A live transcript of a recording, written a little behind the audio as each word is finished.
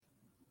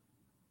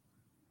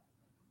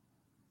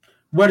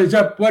What is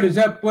up? What is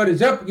up? What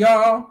is up,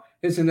 y'all?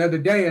 It's another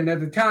day,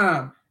 another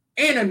time,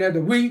 and another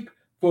week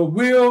for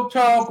Real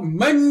Talk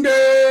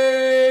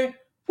Monday.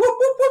 Whoop,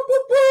 whoop, whoop,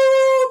 whoop,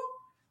 whoop.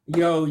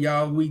 Yo,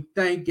 y'all, we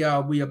thank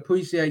y'all. We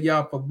appreciate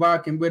y'all for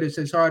rocking with us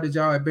as hard as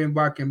y'all have been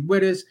rocking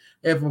with us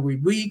every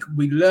week.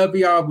 We love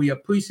y'all. We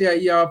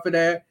appreciate y'all for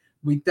that.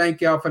 We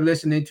thank y'all for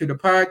listening to the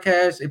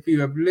podcast. If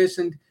you have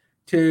listened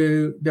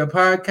to the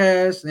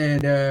podcast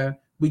and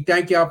we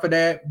thank y'all for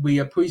that. We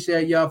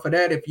appreciate y'all for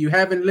that. If you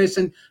haven't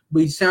listened,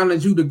 we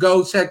challenge you to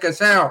go check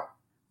us out,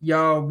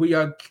 y'all. We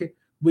are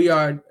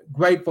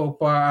grateful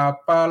for our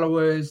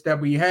followers that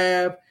we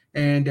have,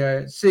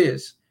 and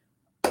sis,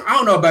 I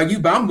don't know about you,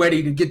 but I'm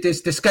ready to get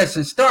this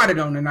discussion started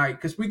on tonight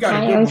because we got a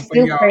I good am one for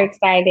super y'all.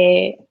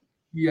 excited.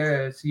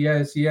 Yes,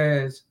 yes,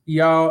 yes,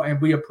 y'all, and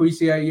we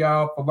appreciate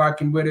y'all for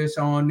rocking with us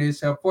on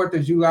this 4th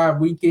of July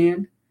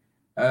weekend.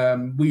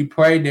 We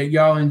pray that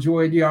y'all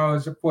enjoyed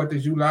y'all's 4th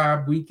of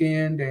July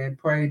weekend and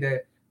pray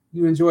that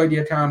you enjoyed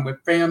your time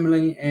with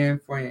family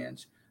and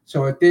friends.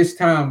 So at this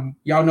time,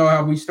 y'all know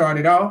how we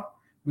started off.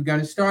 We're going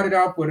to start it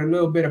off with a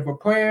little bit of a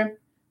prayer,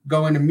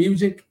 go into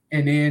music,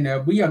 and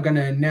then we are going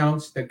to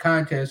announce the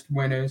contest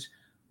winner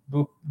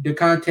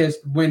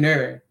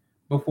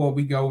before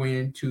we go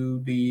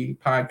into the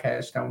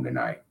podcast on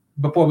tonight,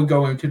 before we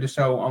go into the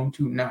show on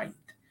tonight.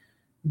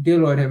 Dear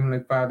Lord Heavenly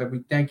Father, we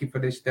thank you for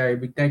this day.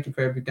 We thank you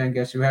for everything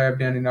that you have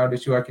done and all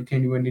that you are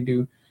continuing to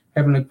do.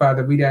 Heavenly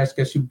Father, we ask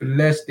that you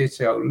bless this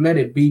show. Let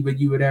it be what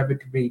you would have it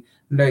to be.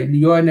 Let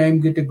your name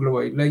get the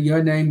glory. Let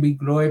your name be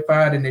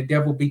glorified and the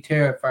devil be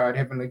terrified,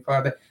 Heavenly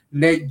Father.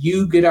 Let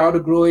you get all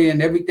the glory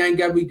in everything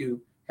that we do,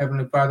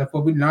 Heavenly Father,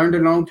 for we learned a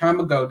long time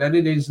ago that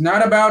it is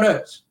not about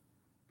us,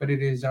 but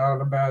it is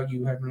all about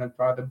you, Heavenly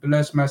Father.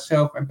 Bless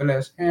myself and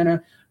bless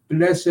Hannah.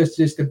 Bless us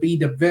just to be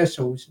the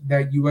vessels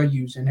that you are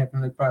using,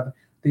 Heavenly Father.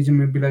 These are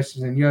my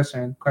blessings in your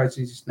son, Christ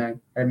Jesus'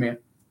 name. Amen.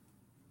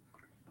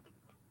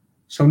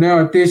 So now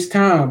at this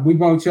time, we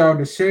want y'all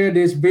to share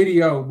this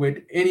video with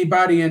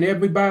anybody and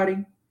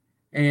everybody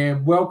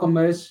and welcome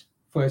us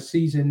for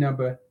season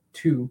number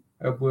 2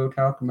 of Real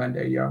Talk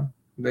Monday, y'all.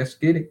 Let's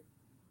get it.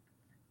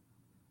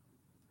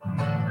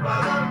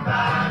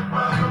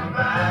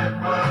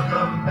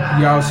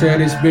 Y'all share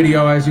this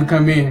video as you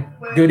come in.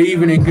 Good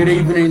evening,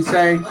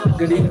 Say.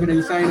 Good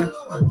evening, Sana.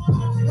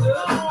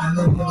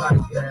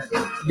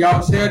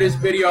 Y'all share this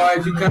video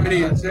as you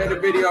coming in. Share the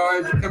video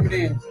as you coming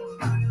in.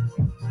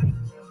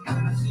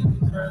 I see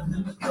the girls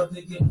in the club,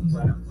 they getting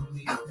wild for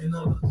me. And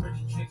all the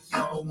pretty chicks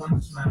all want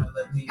to smile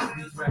at me.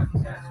 These rap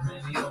cats,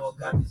 man, they all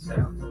got this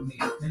style for me.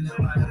 And if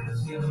I ever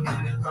see them,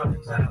 man, they probably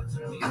bow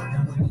to me.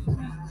 And when this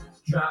beat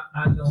drop,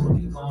 I know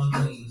they gon'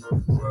 lean.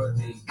 Word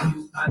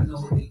debut, I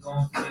know they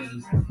gon'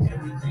 fiend.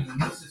 Everything,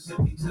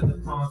 Mississippi to the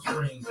Palm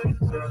Springs.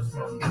 Girls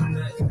from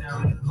brunettes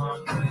down to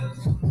blonde queens.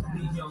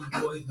 These young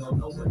boys don't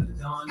know what the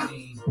dawn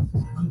mean.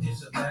 I'm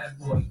just a bad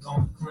boy,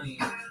 gone clean.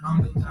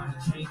 I'm the kind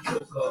of chain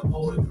choker,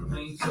 always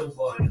remain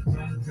sober.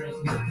 Don't drink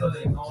liquor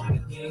and all the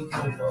game's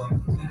over.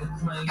 Need a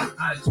plane,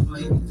 I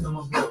explain it to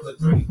my broker.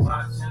 3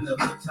 box in the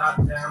top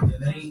down,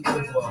 it ain't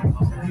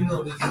over. You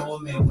know this more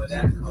man, where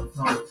that come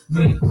from.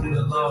 Me and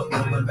Buddha love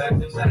rolling back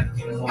to back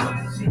in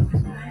one. See the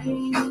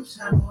names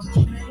haven't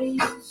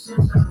changed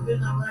since I've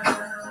been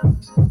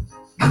around.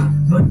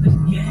 But the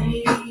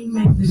game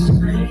ain't the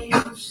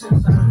same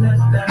since I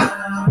left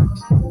out.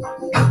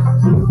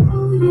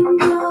 Ooh, you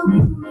know we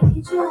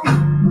major.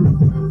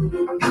 Ooh,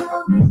 you know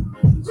we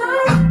major.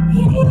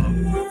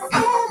 Yes,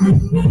 every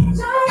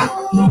major.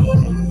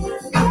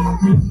 Yes,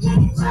 every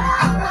major.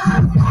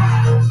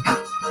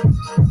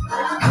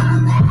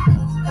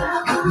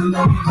 You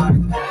know you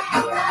like that.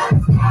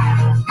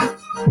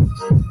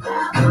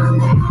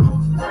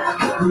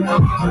 You know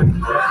you like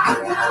that.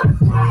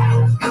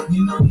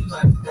 You know you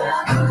like that.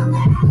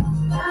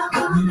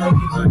 You know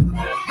you like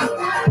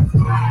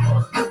that.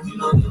 You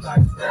know you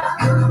like that.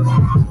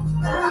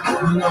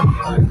 You know you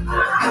like that.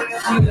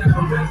 See that I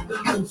rap the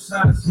most, I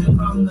say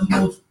I'm the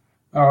most.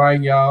 All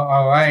right, y'all.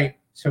 All right.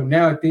 So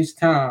now at this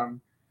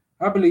time,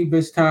 I believe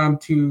it's time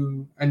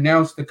to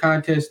announce the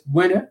contest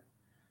winner.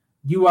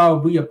 You all,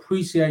 we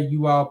appreciate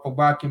you all for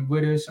rocking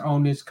with us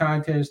on this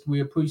contest. We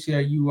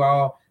appreciate you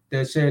all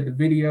that shared the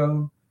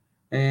video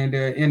and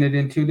entered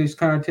into this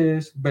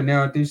contest. But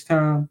now at this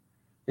time,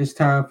 it's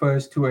time for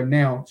us to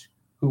announce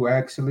who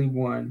actually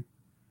won.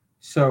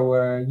 So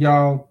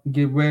y'all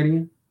get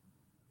ready,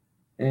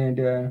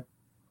 and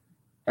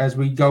as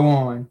we go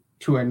on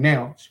to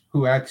announce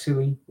who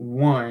actually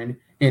won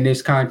in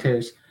this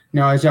contest.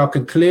 Now, as y'all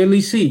can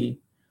clearly see,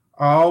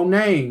 all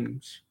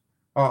names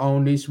are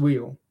on this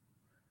wheel.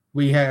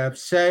 We have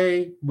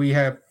Say, we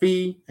have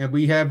Fee, and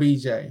we have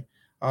EJ.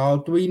 All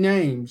 3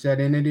 names that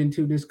entered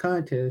into this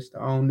contest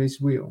are on this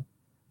wheel.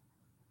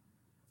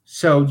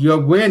 So your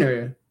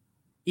winner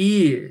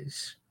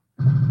is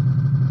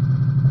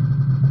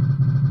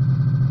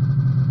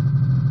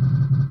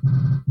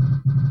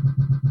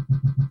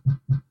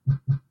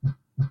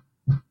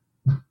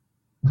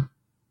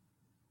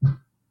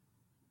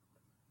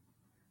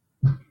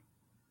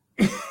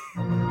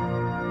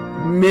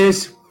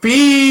Miss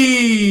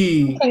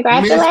Fee. Miss Fee.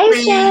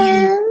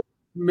 Congratulations.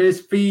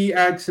 Miss Fee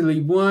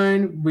actually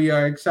won. We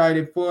are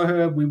excited for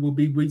her. We will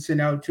be reaching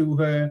out to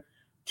her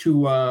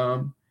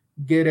to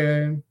get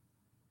her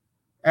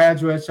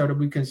address so that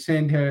we can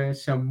send her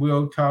some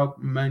Real Talk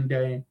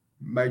Monday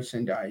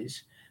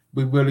merchandise.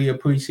 We really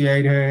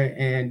appreciate her,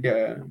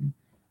 and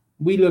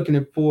we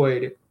looking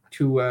forward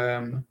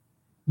to.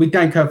 We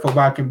thank her for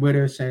rocking with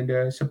us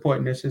and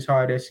supporting us as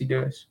hard as she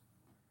does.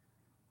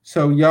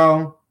 So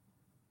y'all,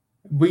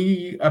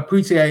 we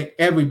appreciate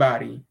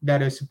everybody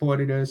that has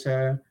supported us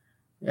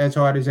as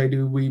hard as they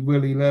do. We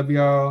really love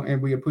y'all,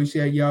 and we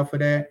appreciate y'all for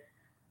that.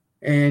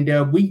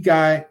 And we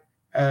got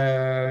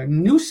a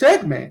new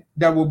segment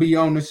that will be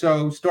on the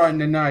show starting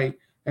tonight,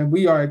 and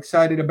we are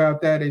excited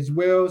about that as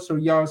well. So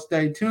y'all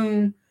stay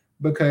tuned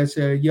because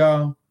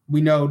y'all,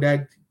 we know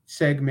that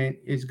segment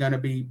is gonna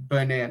be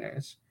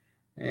bananas,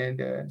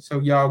 and so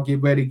y'all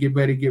get ready, get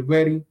ready, get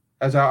ready.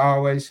 As I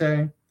always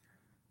say.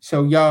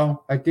 So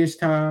y'all, at this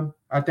time,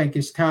 I think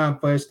it's time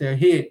for us to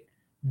hit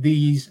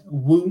the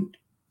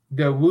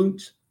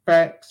roots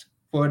facts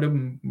for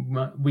the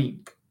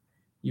week,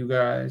 you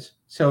guys.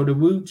 So the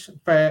roots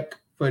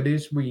fact for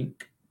this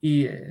week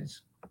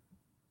is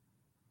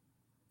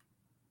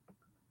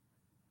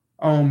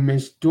on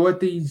Miss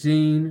Dorothy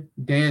Jean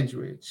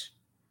Dandridge,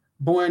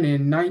 born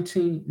in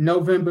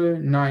November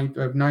 9th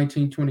of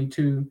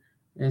 1922,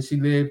 and she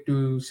lived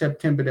through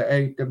September the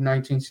 8th of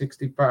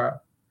 1965.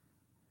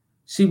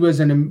 She was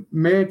an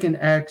American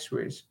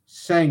actress,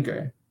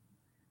 singer,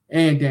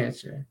 and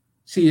dancer.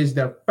 She is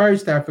the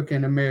first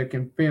African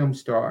American film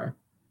star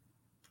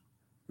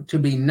to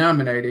be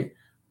nominated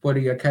for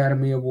the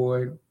Academy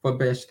Award for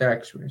Best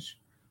Actress,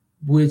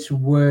 which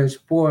was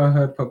for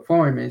her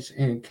performance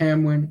in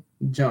Cameron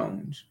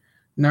Jones.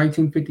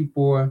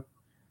 1954.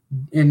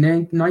 In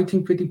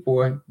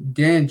 1954,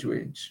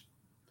 Dandridge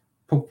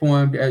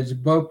performed as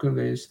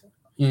vocalist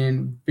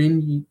in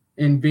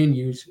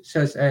venues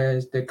such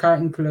as the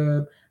Cotton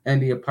Club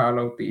and the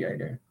Apollo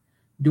Theater.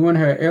 During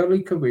her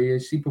early career,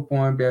 she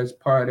performed as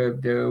part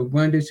of the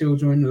Wonder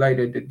Children,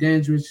 later the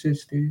Dandridge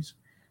Sisters,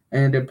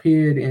 and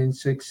appeared in a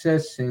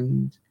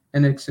succession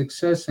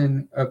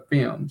of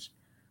films,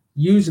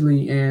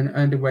 usually in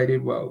under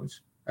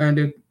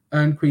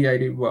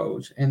uncreated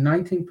roles. In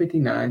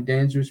 1959,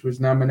 Dandridge was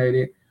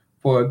nominated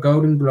for a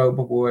Golden Globe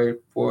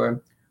Award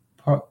for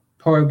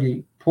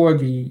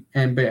Porgy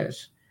and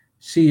Bess.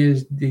 She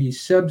is the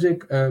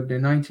subject of the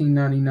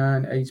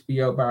 1999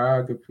 HBO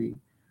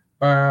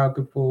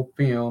biographical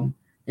film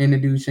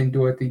introducing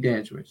Dorothy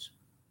Dandridge.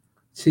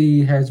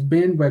 She has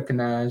been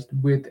recognized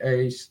with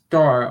a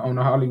star on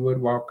the Hollywood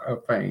Walk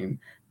of Fame.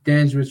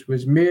 Dandridge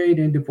was married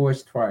and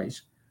divorced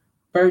twice.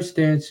 First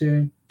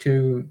to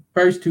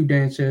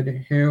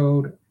dancer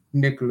Harold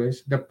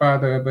Nicholas, the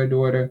father of her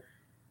daughter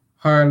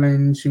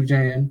Harlan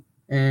Suzanne,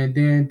 and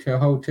then to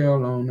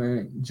hotel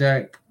owner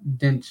Jack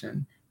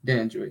Denson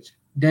Dandridge.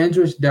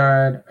 Dandridge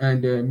died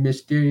under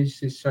mysterious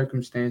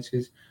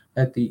circumstances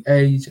at the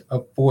age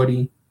of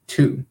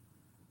 42.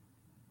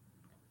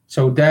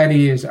 So that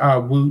is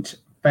our roots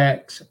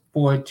facts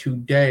for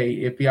today.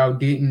 If y'all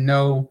didn't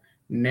know,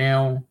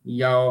 now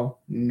y'all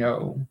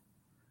know.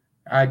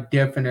 I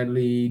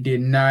definitely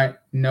did not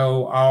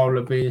know all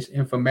of this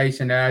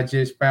information that I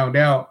just found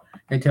out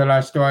until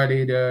I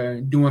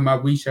started doing my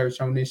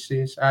research on this.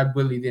 Sis. I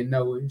really didn't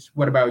know this.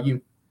 What about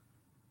you?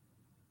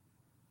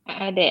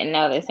 I didn't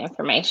know this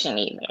information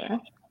either.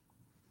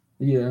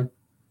 Yeah.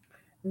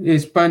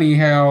 It's funny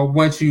how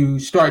once you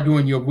start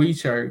doing your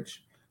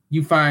research,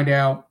 you find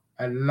out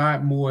a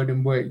lot more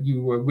than what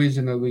you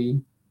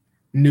originally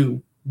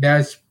knew.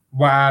 That's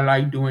why I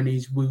like doing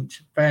these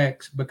roots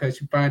facts because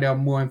you find out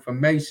more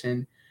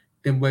information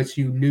than what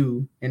you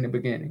knew in the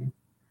beginning.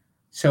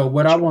 So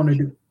what I want to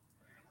do.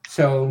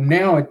 So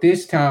now at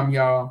this time,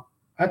 y'all,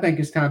 I think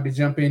it's time to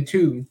jump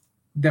into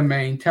the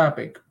main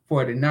topic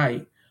for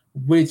tonight,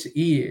 which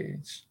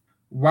is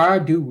why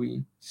do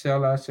we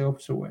sell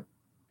ourselves short?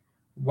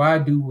 Why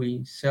do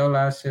we sell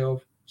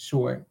ourselves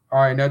short?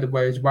 Or in other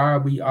words, why are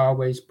we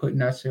always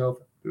putting ourselves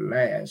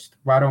last?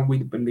 Why don't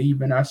we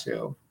believe in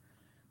ourselves?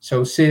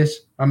 So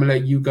sis, I'm gonna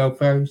let you go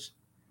first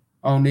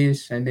on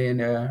this, and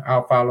then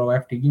I'll follow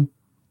after you.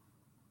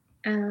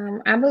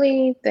 I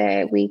believe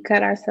that we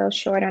cut ourselves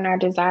short on our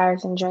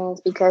desires and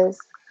dreams because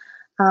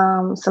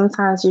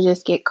sometimes you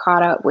just get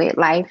caught up with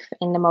life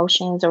and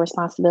emotions or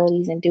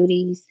responsibilities and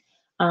duties.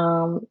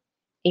 Um,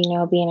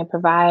 being a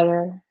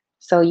provider.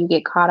 So you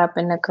get caught up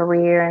in the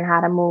career and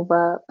how to move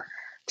up,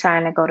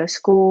 trying to go to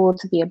school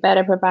to be a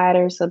better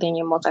provider. So then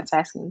you're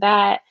multitasking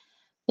that.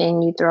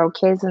 Then you throw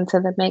kids into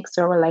the mix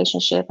or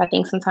relationship. I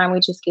think sometimes we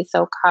just get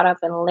so caught up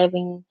in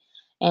living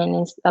and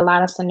in a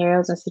lot of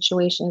scenarios and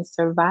situations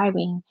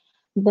surviving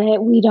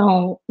that we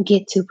don't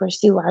get to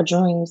pursue our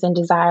dreams and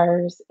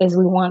desires as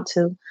we want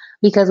to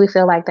because we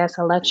feel like that's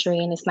a luxury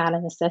and it's not a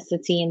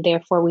necessity and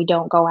therefore we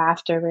don't go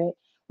after it.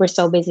 We're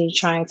so busy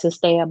trying to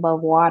stay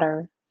above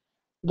water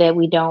that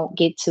we don't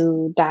get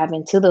to dive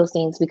into those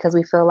things because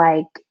we feel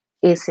like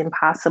it's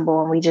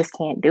impossible and we just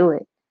can't do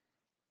it.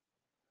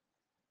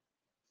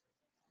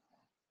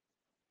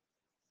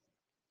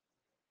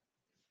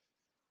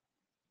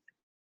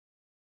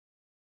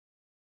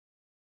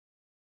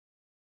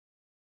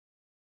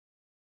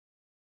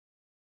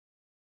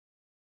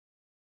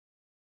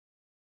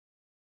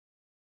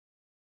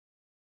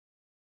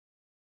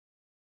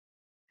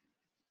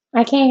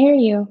 I can't hear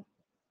you.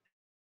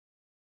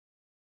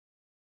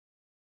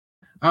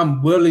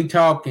 I'm really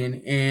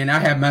talking and I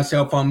have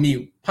myself on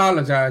mute.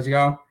 Apologize,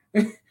 y'all.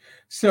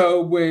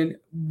 So when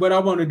what I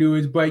want to do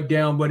is break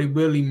down what it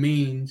really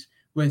means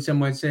when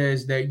someone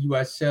says that you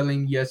are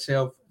selling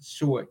yourself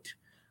short.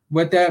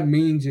 What that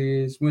means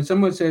is when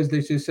someone says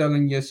that you're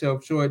selling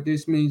yourself short,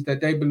 this means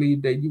that they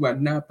believe that you are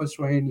not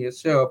persuading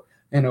yourself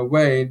in a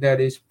way that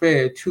is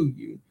fair to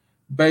you,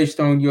 based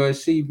on your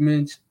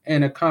achievements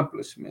and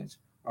accomplishments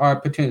or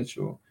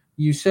potential.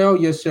 You sell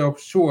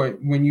yourself short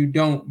when you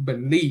don't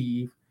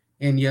believe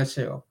in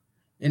yourself.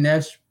 And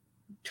that's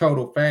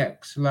total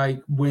facts.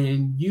 Like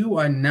when you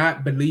are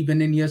not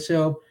believing in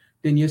yourself,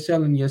 then you're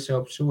selling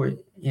yourself short.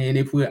 And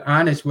if we're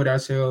honest with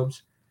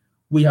ourselves,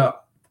 we have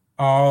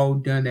all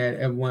done that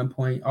at one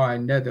point or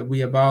another. We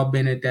have all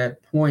been at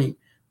that point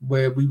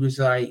where we was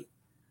like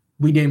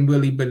we didn't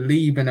really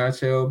believe in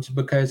ourselves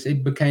because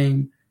it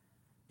became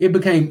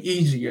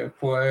easier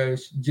for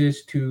us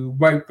just to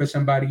work for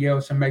somebody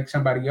else and make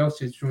somebody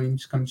else's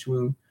dreams come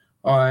true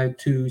or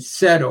to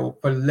settle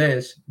for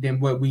less than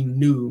what we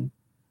knew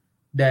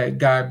that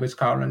God was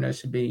calling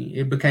us to be.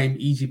 It became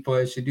easy for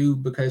us to do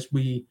because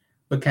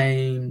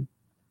became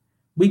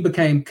we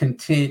became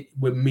content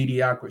with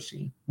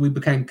mediocrity. We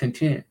became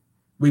content.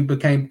 We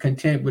became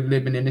content with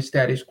living in the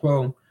status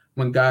quo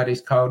when God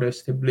has called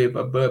us to live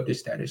above the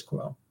status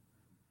quo.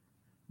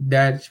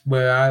 That's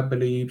where I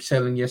believe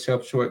selling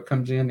yourself short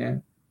comes in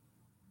at.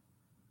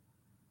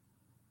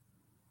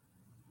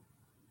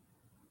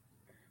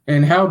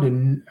 And how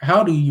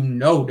do you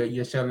know that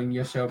you're selling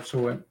yourself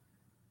short?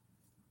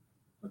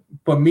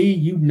 For me,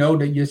 you know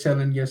that you're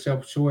selling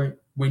yourself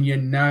short when you're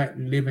not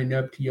living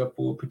up to your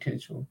full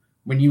potential,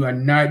 when you are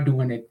not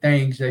doing the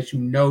things that you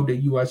know that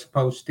you are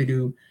supposed to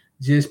do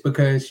just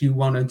because you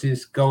want to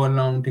just go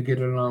along to get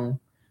along.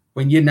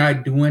 When you're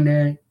not doing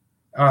that,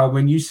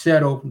 when you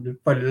settle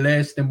for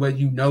less than what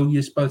you know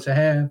you're supposed to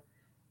have,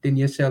 then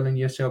you're selling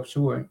yourself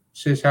short.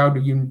 Sis, how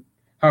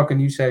can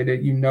you say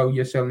that you know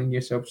you're selling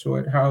yourself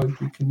short?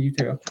 Can you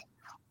tell?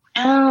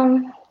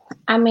 Um,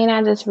 I mean,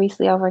 I just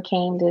recently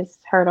overcame this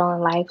hurdle in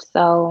life,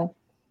 so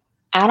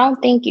I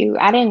don't think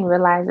I didn't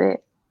realize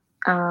it.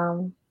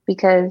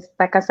 Because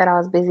like I said, I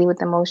was busy with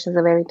the emotions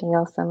of everything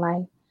else in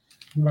life.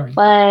 Right.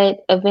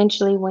 But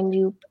eventually, when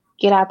you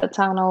get out the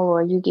tunnel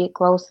or you get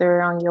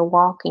closer on your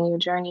walk and your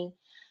journey,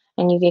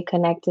 and you get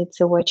connected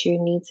to what you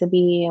need to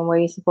be and where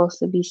you're supposed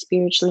to be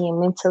spiritually and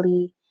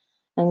mentally,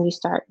 and you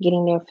start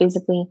getting there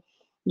physically,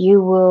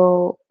 you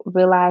will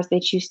realize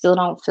that you still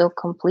don't feel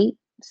complete.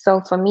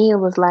 So for me, it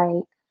was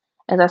like,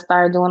 as I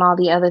started doing all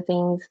the other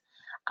things,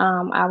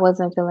 I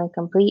wasn't feeling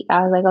complete.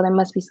 I was like, oh, there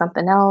must be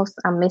something else.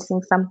 I'm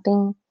missing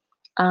something.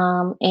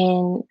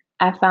 And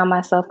I found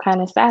myself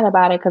kind of sad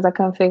about it because I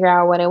couldn't figure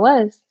out what it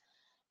was.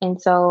 And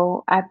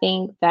so I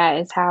think that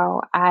is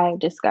how I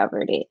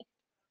discovered it.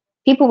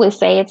 People would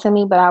say it to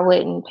me, but I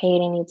wouldn't pay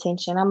it any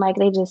attention. I'm like,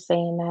 they just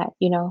saying that,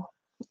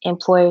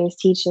 employers,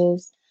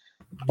 teachers,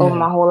 over Yeah.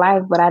 my whole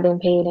life, but I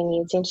didn't pay it any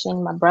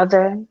attention. My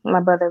brother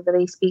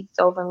really speaks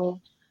over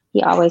me.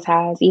 He always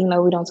has, even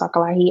though we don't talk a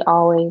lot, he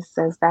always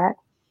says that.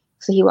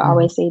 So he will Mhm.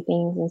 always say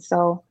things. And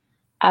so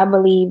I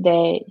believe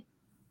that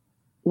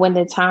when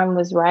the time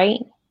was right,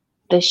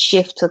 the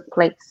shift took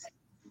place.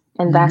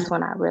 And that's Mhm.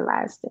 when I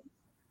realized it.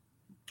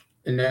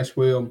 And that's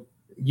where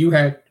you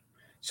had.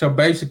 So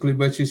basically,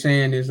 what you're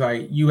saying is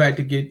like you had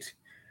to get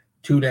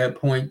to that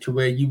point to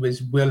where you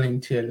was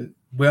willing to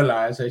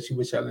realize that you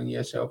were selling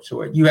yourself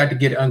short. You had to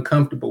get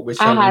uncomfortable with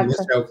I selling had to,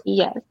 yourself.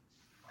 yes.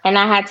 And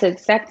I had to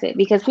accept it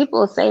because people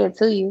will say it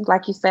to you,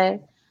 like you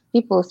said,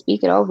 people will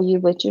speak it over you,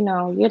 but you're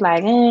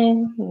like,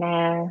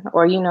 nah,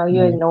 or you're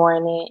Right.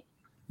 ignoring it.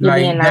 You're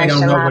being Like they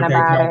don't know nonchalant what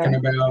they're about talking it.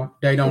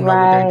 about. They don't know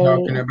what they're Right.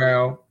 talking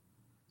about.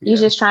 You're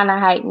Yeah. just trying to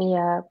hype me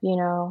up.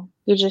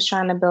 You're just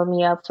trying to build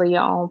me up for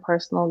your own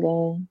personal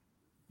gain.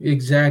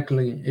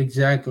 Exactly.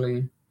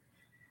 Exactly.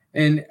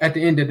 And at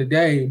the end of the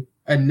day,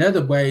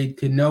 another way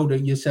to know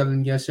that you're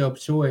selling yourself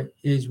short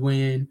is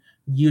when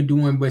you're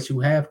doing what you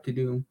have to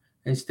do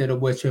instead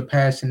of what you're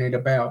passionate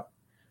about.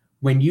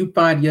 When you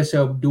find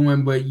yourself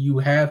doing what you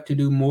have to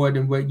do more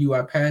than what you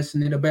are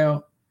passionate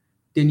about,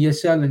 then you're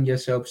selling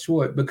yourself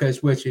short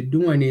because what you're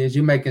doing is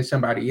you're making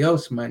somebody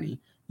else money.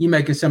 You're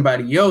making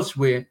somebody else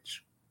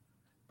rich.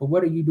 But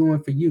what are you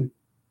doing for you?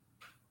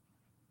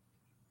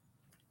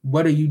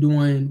 What are you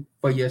doing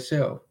for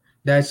yourself?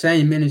 That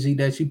same energy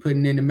that you're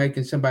putting into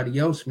making somebody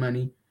else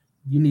money,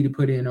 you need to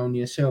put in on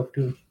yourself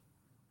too.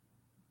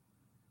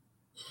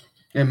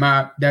 And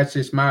that's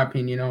just my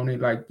opinion on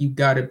it. Like you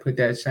gotta put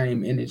that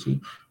same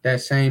energy,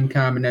 that same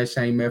time and that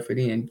same effort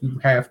in. You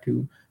have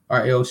to,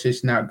 or else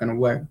it's not gonna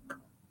work.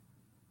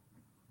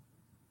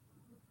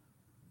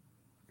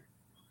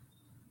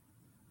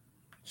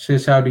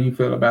 Sis, how do you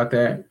feel about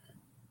that?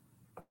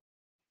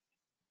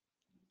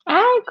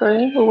 I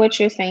agree with what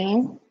you're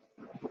saying.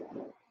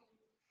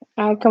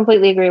 I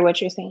completely agree with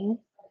what you're saying.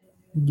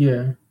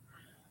 Yeah,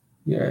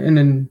 yeah. And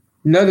then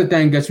another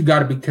thing that you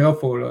gotta be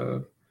careful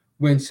of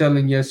when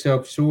selling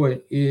yourself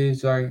short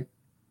is like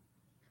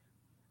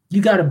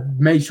You got to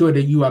make sure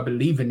that you are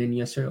believing in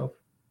yourself.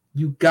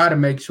 You got to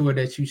make sure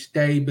that you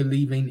stay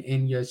believing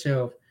in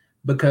yourself,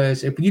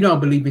 because if you don't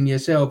believe in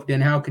yourself,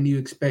 then how can you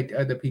expect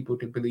other people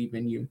to believe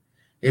in you?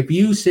 If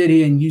you sit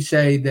here and you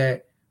say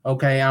that,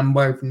 okay, I'm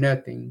worth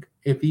nothing,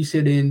 if you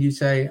sit here and you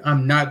say,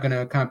 I'm not going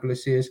to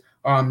accomplish this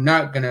or I'm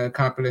not going to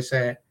accomplish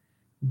that,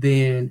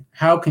 then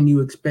how can you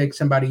expect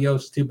somebody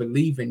else to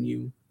believe in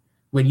you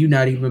when you're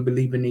not even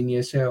believing in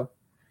yourself?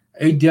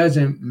 It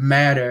doesn't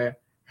matter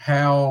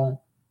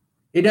how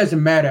it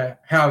doesn't matter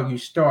how you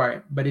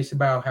start, but it's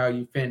about how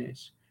you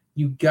finish.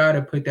 You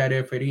gotta put that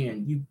effort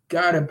in. You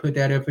gotta put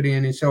that effort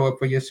in and show up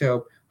for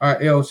yourself,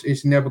 or else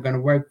it's never gonna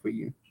work for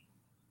you.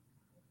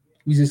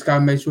 You just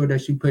gotta make sure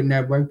that you putting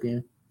that work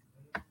in.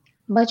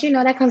 But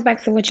that comes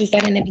back to what you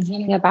said in the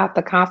beginning about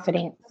the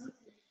confidence.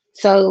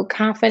 So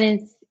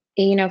confidence,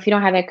 if you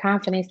don't have that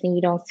confidence, then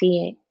you don't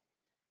see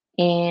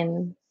it.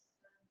 And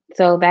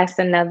so that's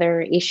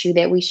another issue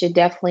that we should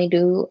definitely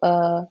do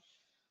a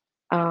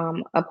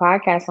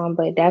podcast on,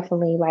 but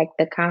definitely like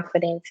the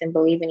confidence and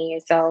believing in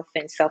yourself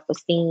and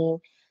self-esteem,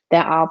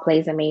 that all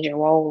plays a major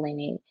role in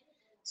it.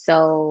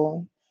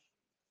 So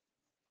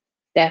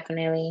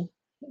definitely,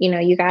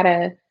 you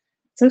gotta,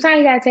 sometimes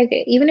you gotta take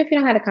it, even if you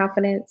don't have the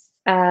confidence.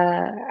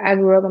 I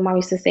grew up, my mom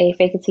used to say,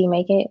 fake it till you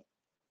make it.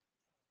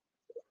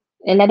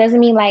 And that doesn't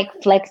mean like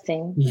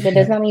flexing. That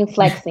does Yeah. not mean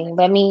flexing,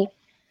 but I mean,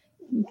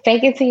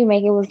 fake it till you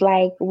make it was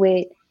like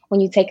with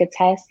when you take a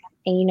test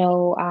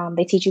and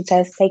they teach you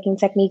test taking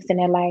techniques and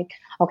they're like,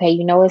 okay,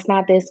 it's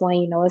not this one,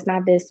 it's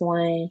not this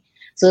one.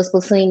 So it's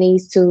between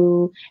these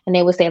two. And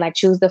they would say like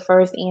choose the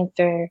first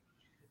answer.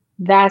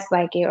 That's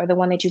like it, or the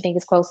one that you think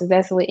is closest.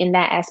 That's what in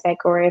that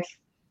aspect. Or if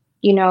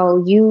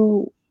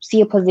you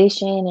see a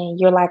position and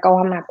you're like, oh,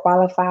 I'm not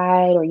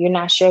qualified, or you're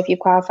not sure if you're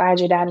qualified,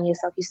 you're doubting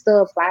yourself, you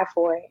still apply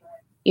for it.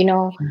 You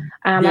know,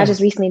 I Yeah.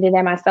 just recently did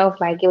that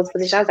myself. Like it was a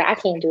position. I was like, I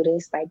can't do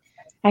this. Like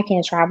I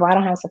can't travel. I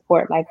don't have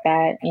support like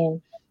that.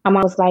 And my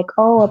mom was like,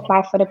 oh,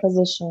 apply for the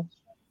position.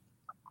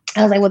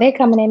 I was like, well, they're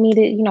coming at me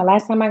to,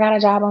 last time I got a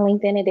job on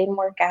LinkedIn, it didn't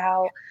work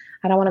out.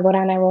 I don't want to go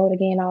down that road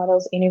again, all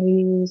those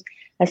interviews,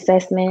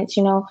 assessments.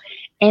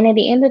 And at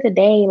the end of the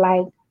day,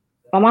 like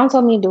my mom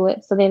told me to do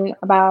it. So then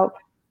about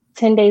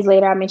 10 days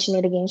later, I mentioned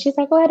it again. She's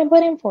like, go ahead and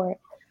put in for it.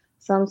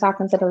 So I'm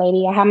talking to the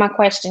lady. I have my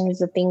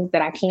questions of things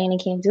that I can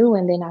and can't do.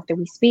 And then after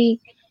we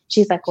speak,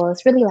 she's like, well,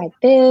 it's really like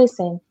this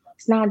and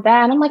it's not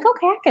that. And I'm like,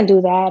 okay, I can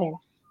do that. And,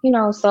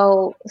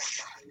 so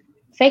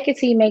fake it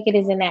till you make it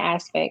is in that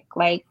aspect.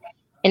 Like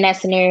in that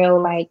scenario,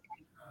 like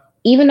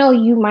even though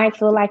you might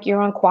feel like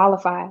you're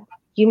unqualified,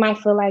 you might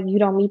feel like you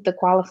don't meet the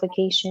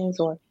qualifications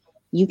or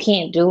you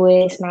can't do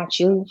it, it's not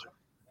you,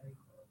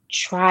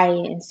 try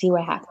it and see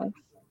what happens.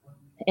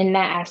 In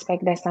that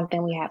aspect, that's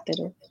something we have to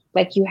do.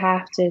 Like you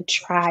have to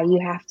try, you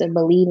have to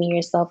believe in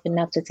yourself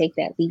enough to take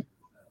that leap,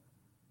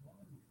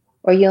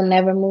 or you'll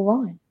never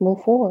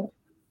move forward,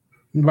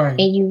 Right.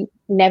 and you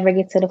never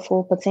get to the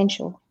full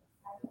potential.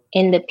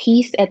 And the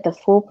peace at the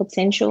full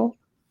potential,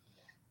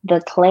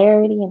 the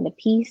clarity and the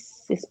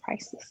peace is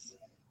priceless.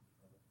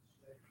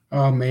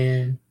 Oh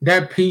man,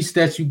 that peace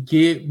that you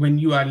get when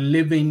you are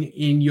living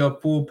in your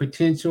full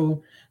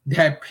potential,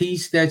 that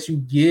peace that you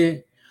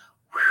get,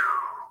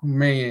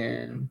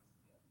 man,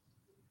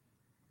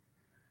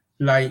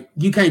 like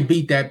you can't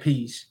beat that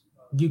peace.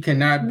 You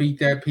cannot beat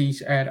that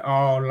peace at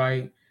all.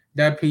 Like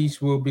that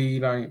peace will be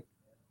like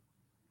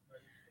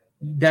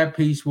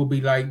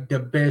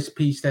the best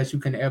piece that you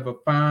can ever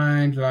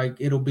find. Like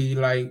it'll be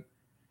like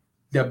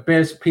the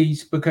best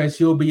piece because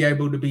you'll be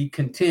able to be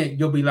content.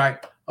 You'll be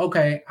like,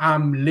 okay,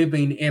 I'm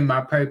living in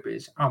my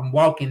purpose. I'm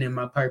walking in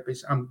my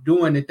purpose. I'm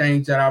doing the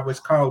things that I was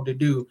called to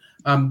do.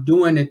 I'm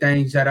doing the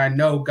things that I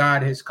know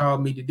God has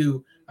called me to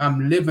do.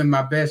 I'm living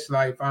my best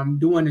life. I'm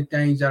doing the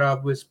things that I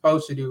was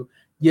supposed to do.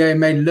 Yeah, it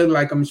may look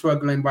like I'm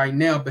struggling right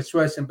now, but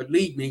trust and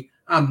believe me,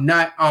 I'm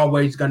not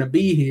always going to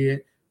be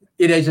here.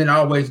 It isn't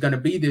always going to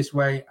be this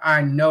way.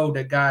 I know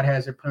that God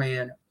has a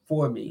plan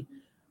for me.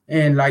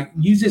 And like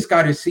you just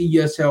got to see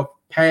yourself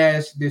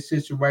past the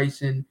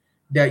situation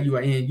that you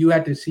are in. You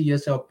have to see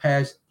yourself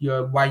past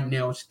your right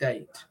now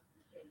state.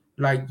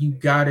 Like you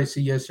got to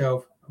see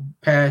yourself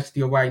past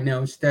your right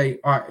now state,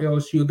 or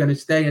else you're going to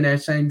stay in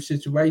that same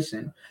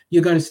situation.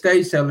 You're going to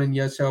stay selling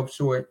yourself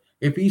short.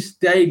 If you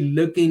stay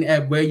looking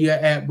at where you're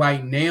at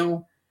right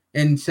now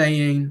and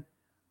saying,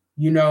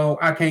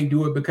 I can't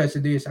do it because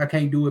of this. I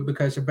can't do it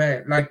because of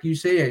that. Like you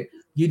said,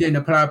 you didn't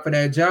apply for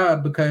that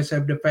job because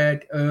of the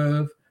fact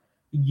of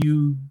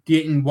you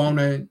didn't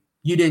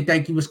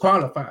think you was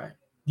qualified.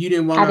 You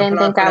didn't want I to didn't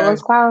apply think for I that.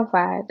 was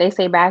qualified. They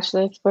say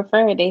bachelor's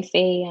preferred. They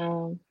say,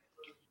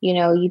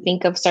 you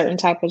think of certain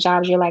type of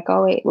jobs, you're like,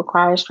 oh, it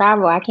requires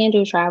travel. I can't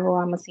do travel.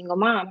 I'm a single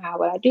mom. How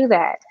would I do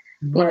that?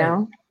 You Right,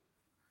 know?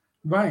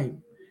 right.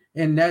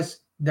 And that's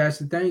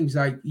the things.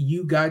 Like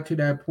you got to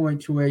that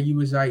point to where you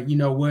was like, you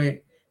know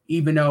what?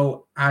 Even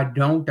though I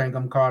don't think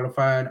I'm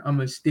qualified, I'm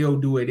gonna still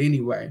do it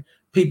anyway.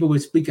 People were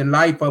speaking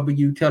life over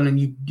you, telling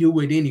you do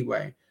it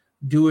anyway,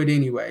 do it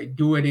anyway,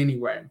 do it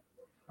anyway.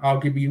 I'll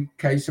give you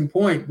case in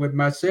point with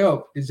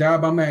myself, the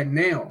job I'm at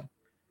now.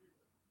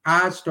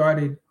 I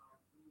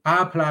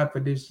applied for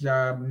this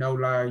job, no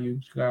lie, you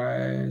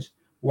guys,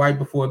 right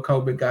before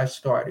COVID got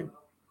started.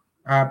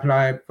 I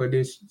applied for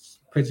this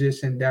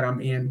position that I'm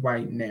in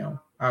right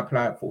now. I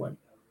applied for it.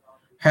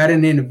 Had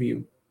an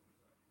interview.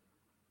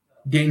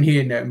 Didn't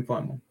hear nothing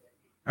from them.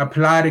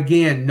 Applied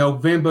again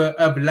November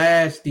of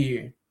last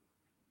year.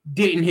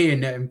 Didn't hear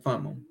nothing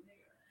from them.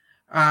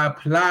 I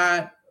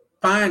applied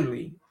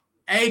finally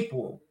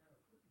April.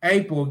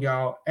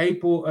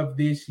 April of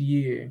this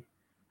year.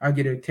 I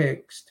get a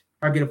text.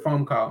 I get a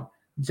phone call.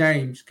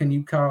 James, can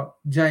you call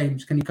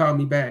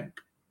me back?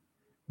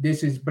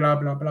 This is blah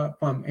blah blah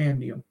from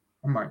Amneal.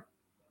 I'm like,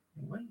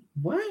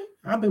 what?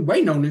 I've been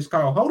waiting on this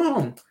call. Hold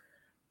on.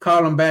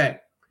 Call him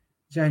back.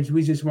 James,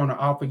 we just want to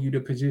offer you the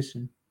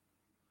position.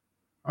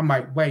 I'm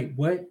like, wait,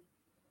 what?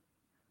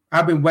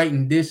 I've been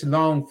waiting this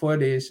long for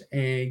this,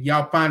 and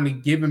y'all finally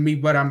giving me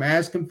what I'm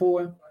asking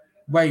for.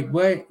 Wait,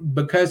 what?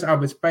 Because I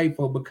was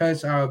faithful,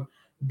 because I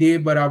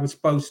did what I was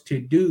supposed to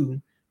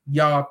do,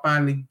 y'all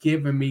finally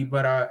giving me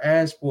what I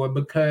asked for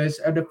because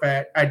of the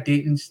fact I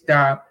didn't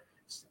stop.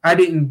 I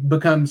didn't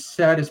become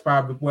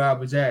satisfied with where I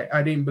was at.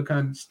 I didn't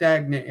become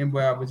stagnant in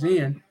where I was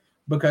in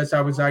because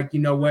I was like, you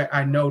know what?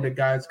 I know that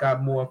God's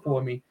got more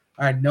for me.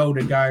 I know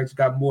that God's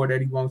got more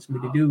that He wants me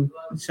to do.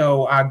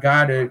 So I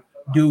gotta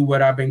do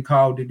what I've been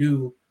called to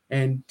do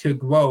and to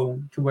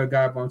grow to where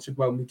God wants to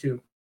grow me to.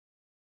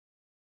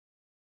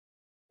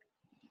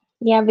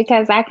 Yeah,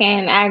 because I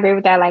agree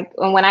with that. Like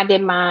when I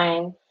did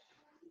mine,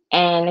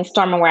 and it's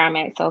storming where I'm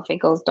at. So if it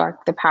goes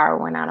dark, the power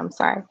went out. I'm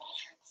sorry.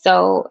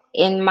 So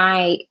in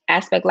my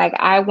aspect, like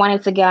I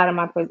wanted to get out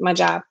of my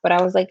job, but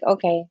I was like,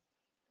 okay,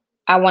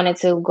 I wanted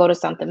to go to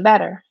something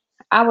better.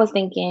 I was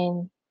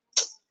thinking,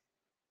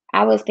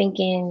 I was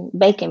thinking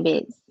bacon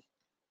bits.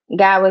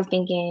 God was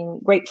thinking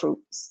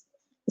grapefruits.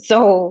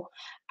 So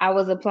I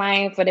was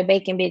applying for the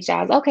bacon bit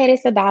jobs. Okay,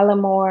 this $1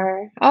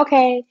 more.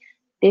 Okay,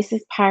 this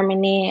is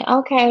permanent.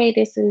 Okay,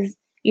 this is,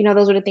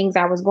 those were the things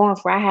I was going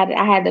for. I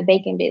had the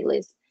bacon bit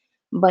list.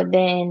 But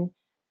then,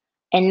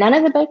 and none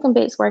of the bacon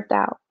bits worked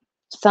out.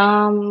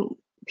 Some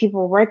people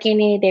were working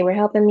it, they were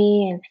helping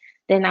me, and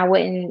then I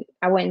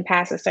wouldn't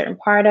pass a certain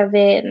part of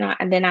it,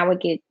 and then I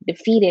would get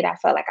defeated. I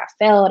felt like I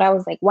failed. I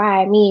was like,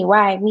 why me?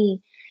 Why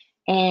me?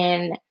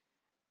 And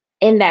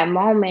in that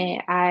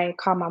moment, I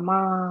called my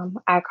mom,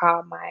 I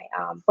called my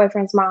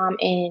boyfriend's mom,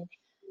 and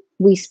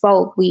we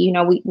spoke. We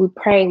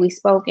prayed, we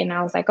spoke, and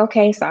I was like,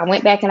 okay. So I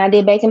went back and I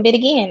did bacon bit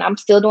again. I'm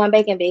still doing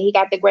bacon bit. He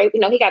got the grape,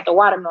 he got the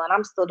watermelon.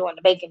 I'm still doing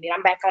the bacon bit.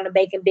 I'm back on the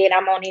bacon bit.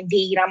 I'm on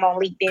Indeed. I'm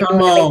on LinkedIn Come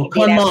doing the on, bacon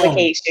bit come on,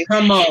 application.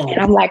 come on, And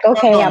I'm like, come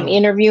okay, I'm on.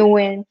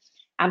 interviewing.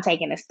 I'm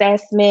taking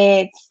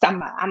assessments.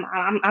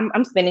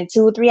 I'm spending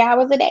 2 or 3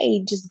 hours a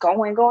day just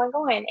going, going,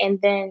 going. And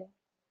then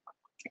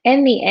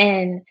in the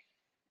end,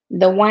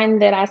 the one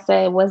that I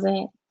said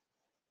wasn't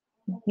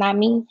not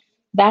me,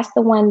 that's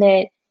the one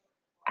that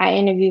I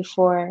interviewed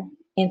for,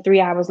 and 3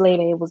 hours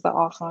later, it was the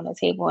offer on the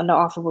table, and the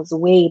offer was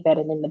way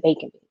better than the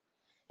bacon bit.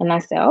 And I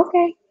said,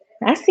 okay,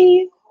 I see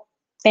you.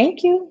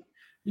 Thank you.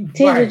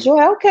 Tears of Right.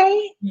 joy.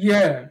 Okay.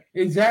 Yeah,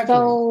 exactly.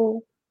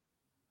 So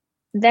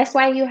that's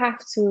why you have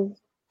to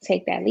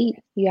take that leap.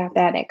 You have to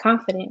have that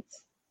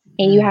confidence,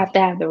 and you Mm, have to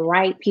have the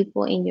right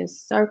people in your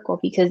circle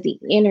because the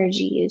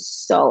energy is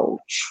so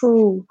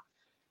true.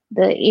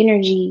 The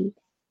energy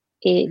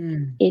it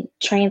mm, it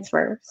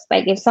transfers.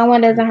 Like if someone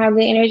doesn't have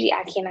good energy,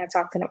 I cannot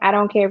talk to them. I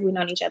don't care if we've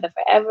known each other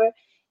forever.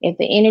 If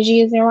the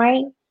energy isn't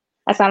right,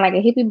 I sound like a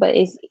hippie, but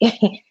it's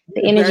the if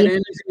that energy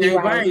energy has to be ain't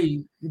right. right,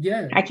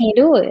 yeah. I can't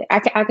do it. I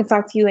can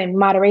talk to you in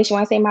moderation.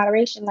 When I say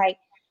moderation, like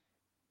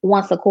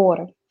once a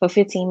quarter for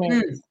 15 Mm,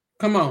 minutes.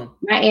 come on.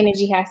 My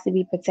energy has to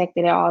be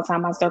protected at all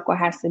times. My circle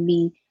has to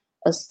be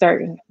a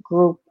certain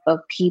group of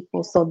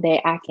people so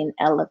that I can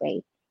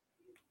elevate.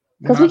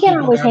 Because we My can't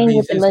people always gotta hang be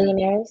with the sensitive.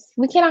 millionaires.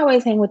 We can't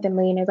always hang with the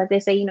millionaires. Like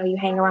they say, you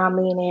hang around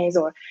millionaires,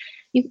 or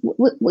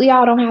we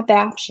all don't have the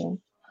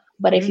option.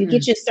 But if you Mm-mm.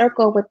 get your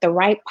circle with the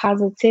right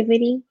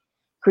positivity,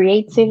 You'll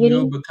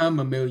creativity, become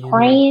a millionaire.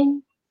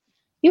 praying,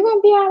 you're gonna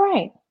be all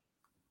right.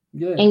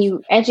 And Yes.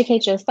 you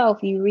educate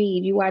yourself. You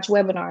read. You watch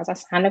webinars. I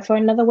signed up for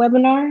another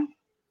webinar.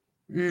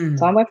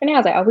 So Mm, I'm waiting for now. I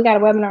was like, oh, we got a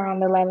webinar on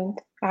the 11th.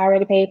 I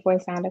already paid for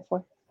it. Signed up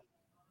for.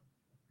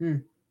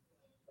 mm.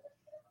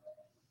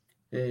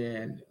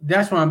 And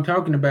that's what I'm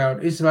talking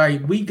about. It's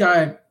like you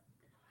got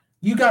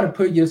to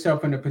put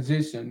yourself in a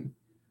position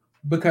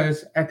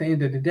because at the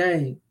end of the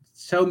day,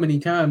 so many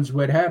times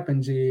what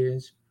happens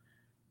is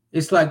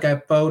it's like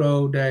that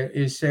photo that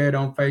is shared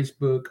on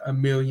Facebook a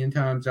million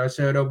times. I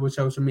shared over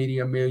social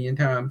media a million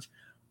times.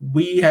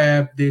 We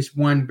have this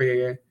one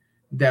bear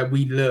that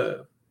we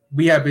love.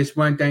 We have this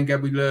one thing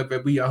that we love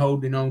that we are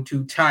holding on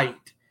to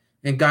tight.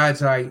 And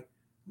God's like,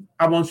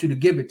 I want you to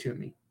give it to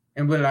me.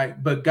 And we're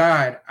like, but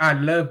God, I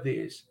love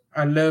this.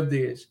 I love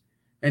this.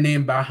 And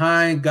then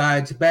behind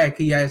God's back,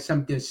 He has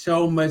something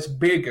so much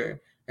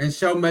bigger and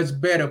so much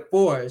better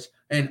for us.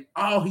 And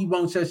all He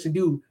wants us to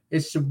do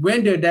is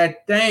surrender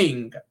that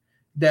thing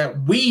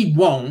that we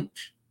want,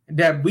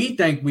 that we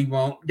think we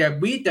want,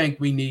 that we think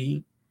we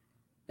need,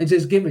 and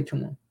just give it to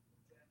Him.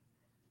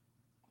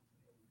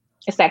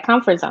 It's that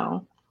comfort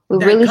zone. We're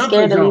That really comfort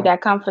scared to leave zone.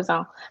 that comfort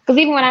zone. Because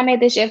even when I made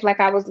this shift, like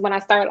when I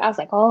started, I was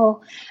like,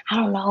 oh, I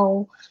don't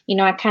know.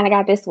 I kind of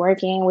got this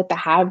working with the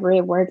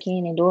hybrid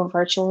working and doing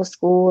virtual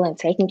school and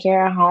taking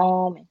care of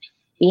home and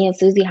being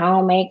Susie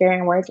homemaker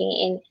and working.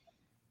 And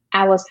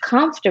I was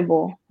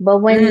comfortable. But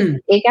when Mm,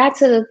 it got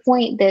to the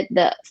point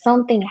that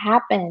something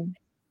happened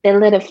that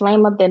lit a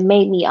flame up that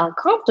made me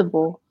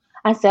uncomfortable,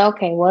 I said,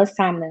 okay, well, it's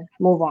time to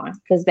move on.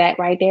 Because that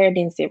right there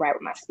didn't sit right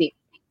with my spirit.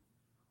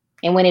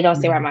 And when it don't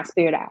sit right with my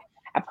spirit,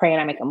 I pray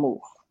and I make a move.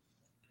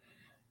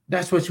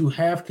 that's what you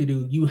have to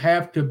do. You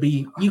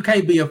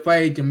can't be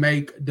afraid to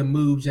make the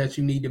moves that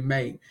you need to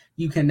make.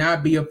 You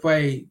cannot be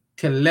afraid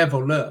to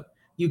level up.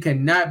 You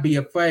cannot be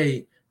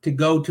afraid to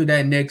go to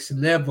that next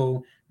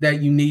level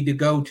that you need to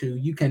go to.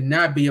 You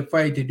cannot be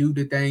afraid to do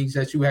the things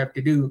that you have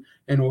to do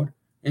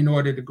in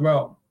order to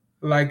grow.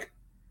 Like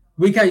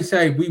we can't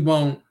say we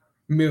want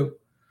mil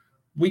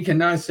we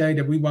cannot say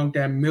that we want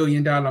that $1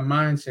 million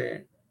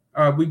mindset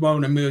or we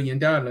want $1 million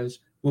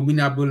when we're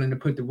not willing to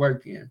put the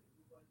work in.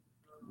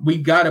 We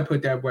got to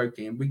put that work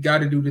in. We got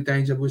to do the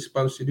things that we're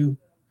supposed to do,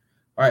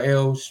 or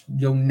else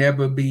you'll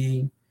never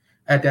be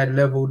at that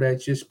level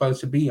that you're supposed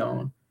to be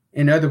on.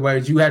 In other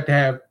words, you have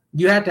to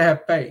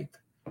have faith.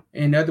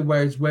 In other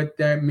words, what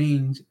that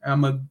means,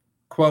 I'm gonna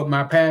quote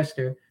my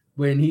pastor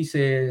when he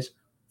says,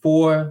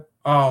 "For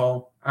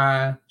all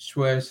I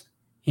trust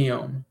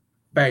Him."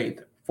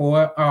 Faith.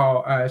 For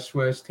all I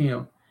trust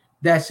Him.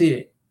 That's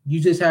it.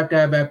 You just have to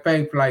have that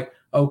faith. Like,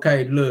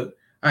 okay, look,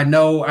 I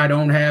know I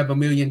don't have $1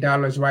 million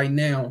right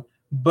now,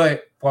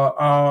 but for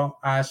all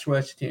I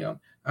trust Him.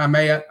 I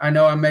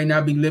know I may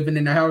not be living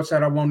in the house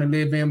that I want to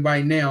live in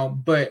right now,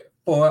 but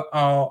for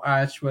all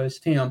I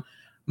trust Him.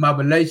 My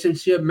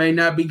relationship may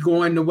not be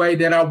going the way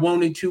that I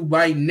wanted to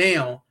right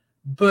now,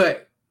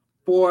 but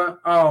for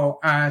all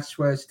I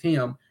trust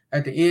Him.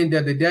 At the end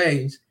of the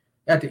day,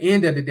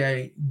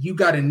 you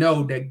got to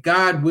know that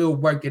God will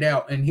work it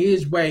out, and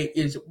His way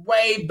is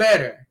way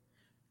better,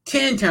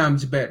 10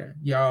 times better,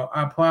 y'all.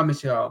 I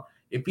promise y'all.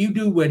 If you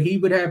do what He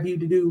would have you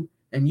to do,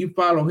 and you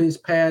follow His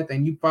path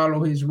and you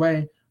follow His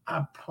way,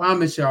 I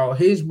promise y'all,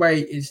 His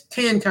way is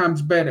 10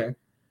 times better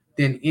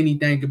than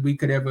anything that we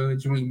could ever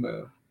dream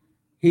of.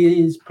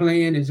 His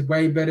plan is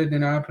way better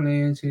than our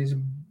plans. His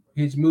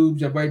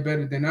moves are way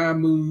better than our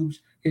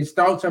moves. His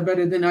thoughts are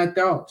better than our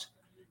thoughts.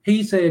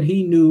 He said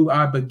He knew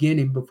our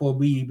beginning before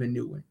we even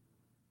knew it.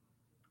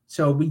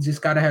 So we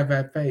just gotta have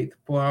that faith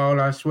for all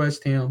I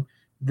trust Him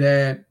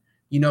that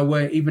you know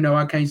what, even though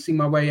I can't see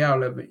my way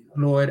out of it,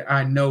 Lord,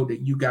 I know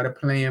that you got a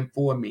plan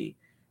for me.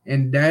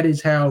 And that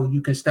is how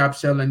you can stop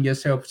selling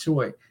yourself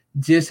short.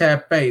 Just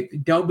have faith.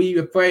 Don't be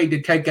afraid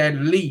to take that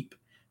leap.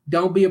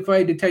 Don't be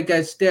afraid to take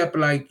that step.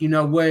 Like, you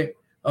know what?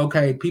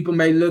 Okay, people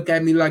may look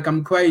at me like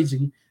I'm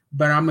crazy,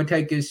 but I'm gonna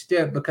take this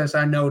step because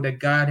I know that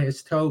God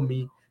has told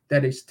me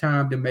that it's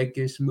time to make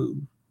this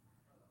move.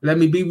 Let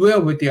me be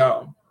real with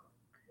y'all.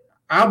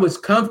 I was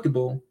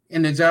comfortable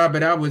in the job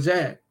that I was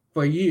at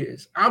for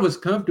years. I was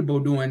comfortable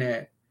doing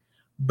that,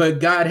 but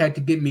God had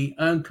to get me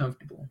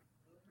uncomfortable.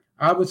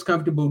 I was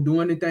comfortable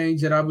doing the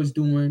things that I was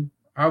doing.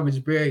 I was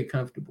very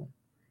comfortable.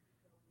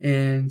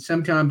 And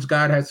sometimes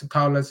God has to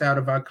call us out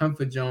of our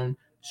comfort zone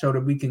so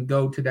that we can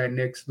go to that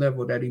next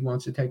level that He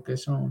wants to take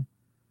us on.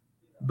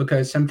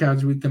 Because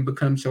sometimes we can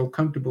become so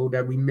comfortable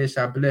that we miss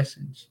our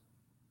blessings.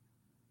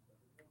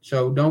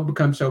 So don't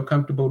become so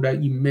comfortable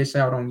that you miss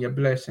out on your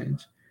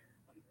blessings.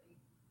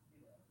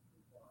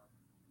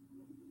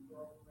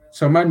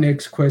 So my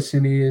next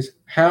question is,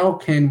 how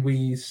can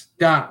we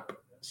stop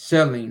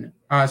selling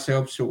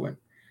ourselves short?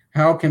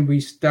 How can we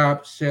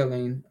stop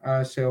selling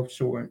ourselves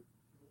short?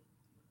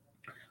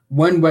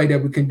 One way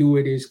that we can do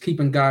it is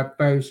keeping God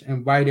first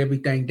and write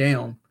everything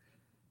down.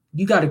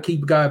 You got to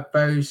keep God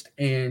first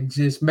and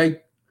just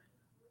make.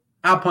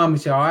 I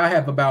promise y'all, I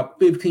have about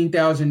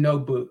 15,000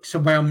 notebooks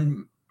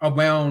around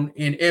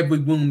in every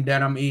room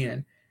that I'm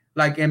in.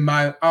 Like in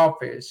my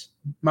office,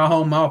 my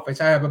home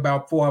office, I have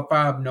about 4 or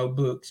 5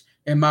 notebooks.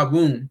 In my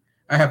room,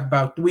 I have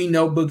about 3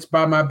 notebooks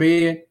by my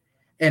bed.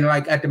 And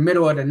like at the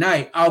middle of the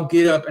night, I'll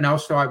get up and I'll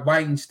start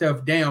writing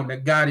stuff down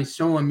that God is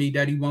showing me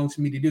that He wants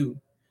me to do.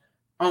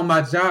 On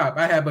my job,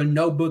 I have a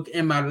notebook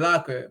in my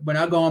locker. When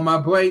I go on my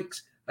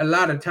breaks, a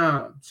lot of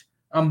times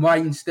I'm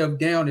writing stuff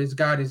down as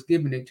God is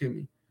giving it to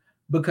me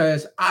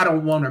because I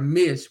don't want to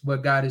miss where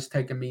God is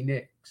taking me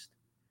next.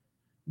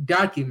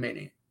 Document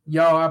it.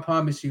 Y'all, I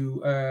promise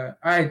you,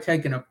 I had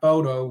taken a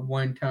photo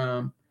one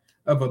time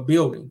of a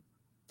building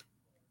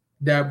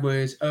that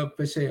was up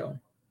for sale.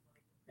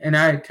 And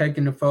I had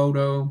taken the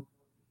photo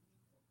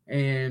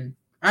and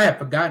I had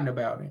forgotten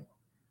about it.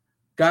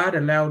 God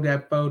allowed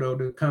that photo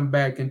to come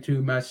back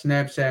into my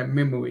Snapchat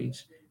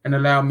memories and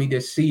allow me to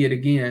see it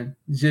again,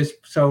 just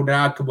so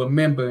that I could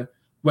remember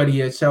what He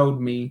had showed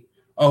me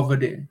over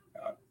there,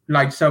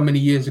 like so many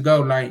years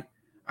ago. Like,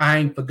 I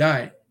ain't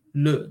forgot.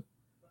 Look,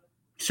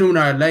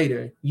 sooner or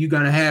later, you're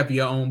going to have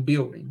your own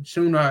building.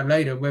 Sooner or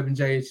later, Reverend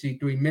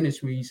JHC3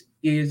 Ministries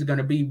is going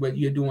to be what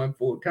you're doing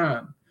full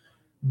time.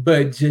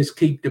 But just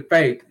keep the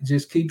faith.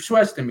 Just keep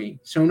trusting me.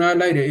 Sooner or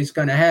later, it's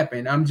going to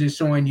happen. I'm just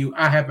showing you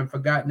I haven't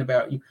forgotten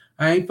about you.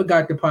 I ain't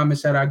forgot the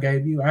promise that I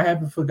gave you. I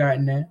haven't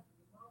forgotten that.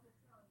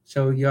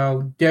 So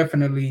y'all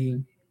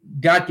definitely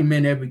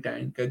document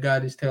everything that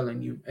God is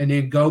telling you. And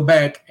then go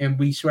back and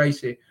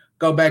retrace it.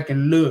 Go back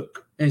and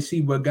look and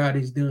see what God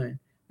is doing.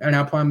 And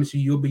I promise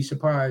you, you'll be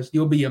surprised.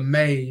 You'll be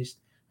amazed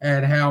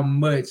at how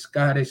much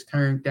God has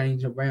turned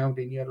things around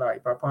in your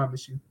life. I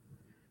promise you.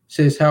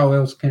 Says how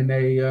else can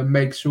they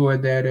make sure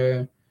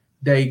that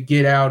they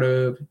get out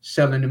of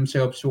selling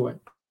themselves short?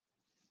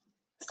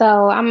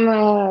 So I'm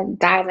gonna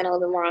dive in a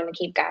little bit more on the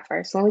keep God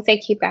first. When we say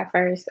keep God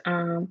first,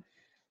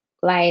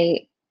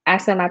 like I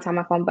spend my time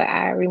on my phone, but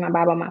I read my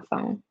Bible on my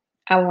phone.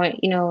 I want,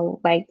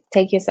 like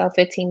take yourself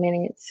 15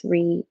 minutes,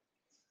 read,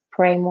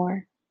 pray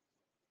more.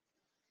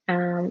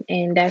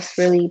 And that's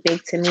really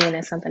big to me, and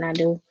that's something I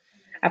do.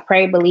 I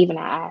pray, believe, and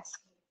I ask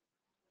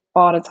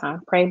all the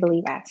time. Pray,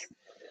 believe, ask.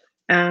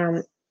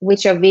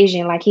 With your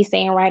vision, like he's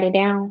saying, write it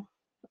down.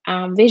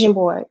 Vision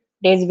board.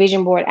 There's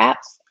vision board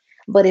apps,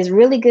 but it's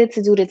really good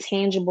to do the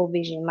tangible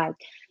vision, like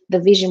the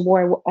vision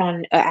board on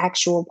an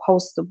actual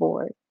poster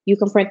board. You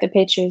can print the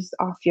pictures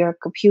off your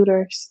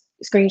computer,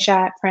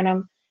 screenshot, print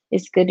them.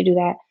 It's good to do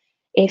that.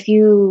 If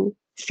you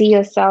see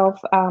yourself,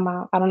 I don't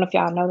know if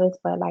y'all know this,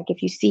 but like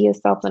if you see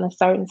yourself in a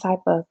certain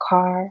type of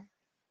car,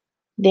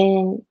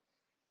 then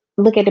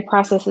look at the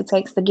process it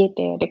takes to get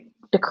there,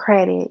 the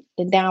credit,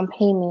 the down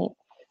payment,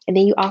 and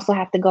then you also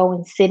have to go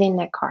and sit in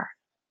that car.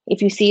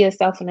 If you see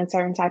yourself in a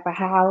certain type of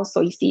house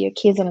or you see your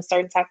kids in a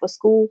certain type of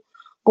school,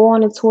 go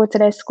on a tour to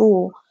that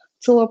school,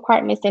 to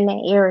apartments in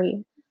that area.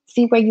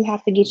 See where you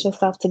have to get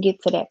yourself to get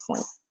to that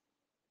point.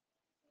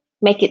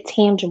 Make it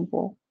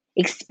tangible.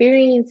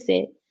 Experience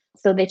it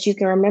so that you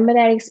can remember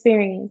that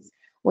experience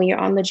when you're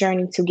on the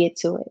journey to get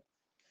to it.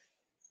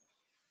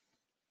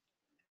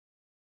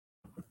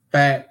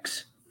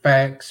 Facts,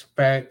 facts,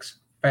 facts,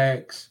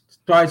 facts.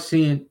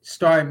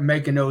 Start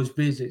making those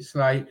visits.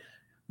 Like,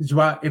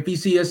 if you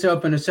see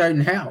yourself in a certain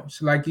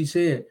house, like you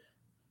said,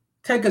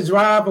 take a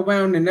drive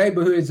around the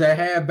neighborhoods that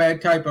have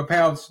that type of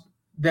house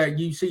that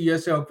you see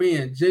yourself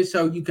in, just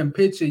so you can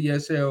picture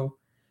yourself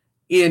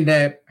in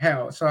that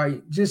house.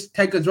 Like, just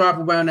take a drive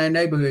around that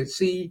neighborhood,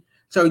 see,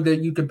 so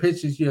that you can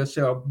picture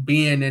yourself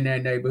being in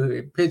that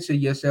neighborhood, picture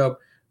yourself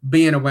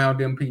being around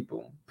them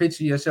people,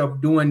 picture yourself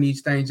doing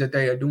these things that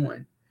they are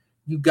doing.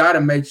 You got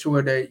to make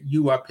sure that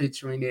you are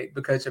picturing it,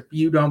 because if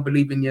you don't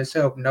believe in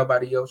yourself,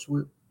 nobody else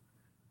will.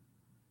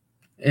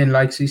 And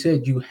like she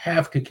said, you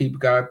have to keep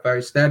God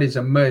first. That is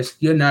a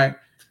must. I'm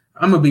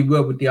going to be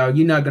real with y'all.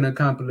 You're not going to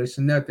accomplish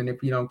nothing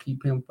if you don't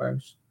keep him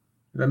first.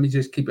 Let me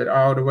just keep it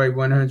all the way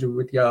 100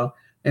 with y'all.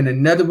 And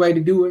another way to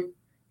do it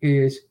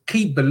is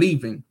keep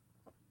believing.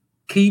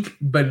 Keep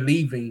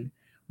believing.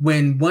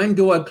 When one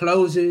door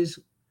closes,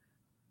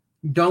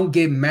 don't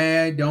get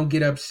mad. Don't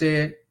get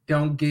upset.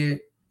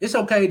 It's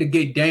okay to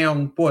get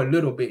down for a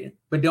little bit,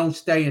 but don't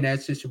stay in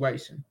that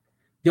situation.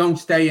 Don't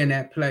stay in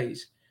that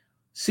place.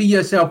 See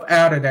yourself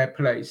out of that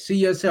place. See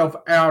yourself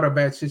out of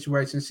that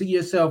situation. See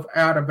yourself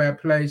out of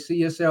that place. See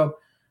yourself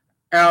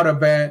out of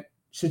that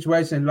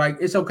situation. Like,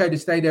 it's okay to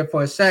stay there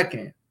for a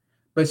second,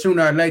 but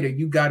sooner or later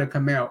you got to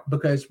come out,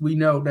 because we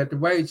know that the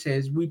word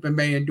says weeping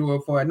may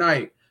endure for a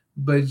night,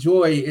 but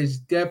joy is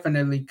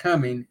definitely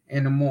coming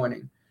in the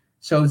morning.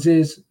 So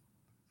just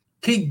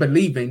keep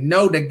believing.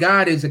 Know that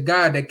God is a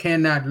God that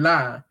cannot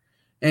lie.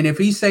 And if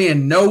he's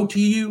saying no to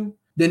you,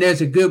 then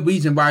there's a good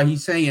reason why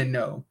he's saying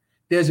no.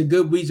 There's a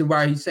good reason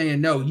why he's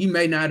saying no. You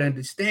may not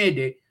understand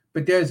it,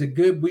 but there's a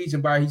good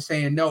reason why he's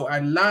saying no.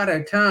 A lot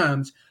of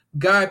times,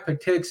 God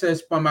protects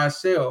us from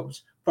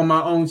ourselves, from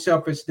our own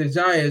selfish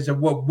desires of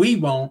what we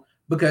want,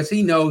 because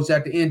he knows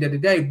at the end of the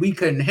day, we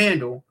couldn't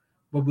handle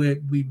what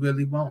we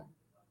really want.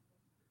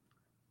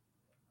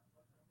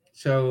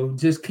 So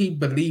just keep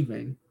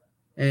believing.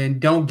 And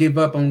don't give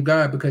up on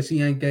God, because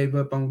he ain't gave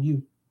up on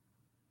you.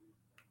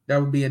 That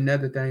would be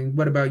another thing.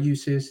 What about you,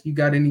 sis? You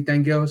got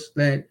anything else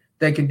that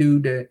they can do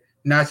to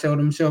not sell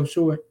themselves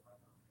short?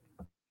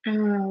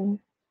 Um,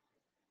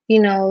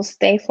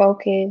 stay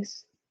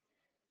focused,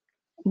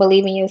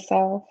 believe in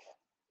yourself,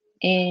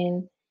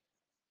 and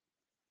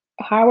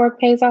hard work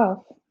pays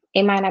off.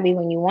 It might not be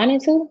when you want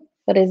it to,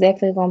 but it's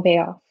definitely gonna pay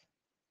off.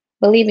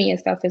 Believe in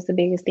yourself is the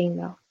biggest thing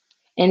though.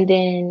 And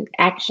then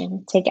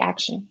action. Take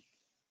action.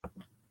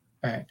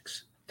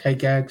 Facts.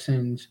 Take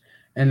actions.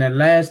 And the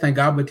last thing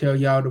I would tell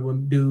y'all to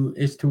do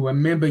is to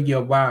remember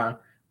your why.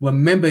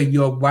 Remember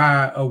your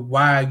why of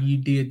why you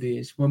did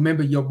this.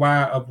 Remember your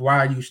why of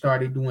why you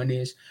started doing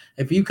this.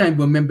 If you can't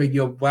remember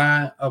your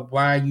why of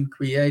why you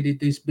created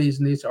this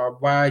business or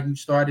why you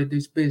started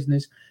this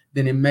business,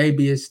 then it may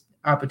be an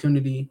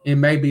opportunity. It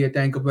may be a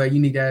thing of where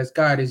you need to ask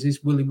God, is this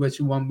really what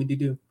you want me to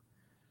do?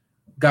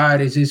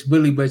 God, is this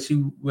really what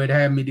you would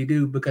have me to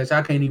do? Because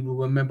I can't even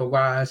remember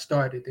why I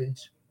started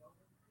this.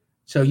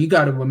 So you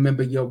got to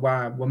remember your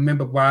why.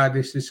 Remember why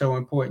this is so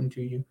important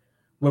to you.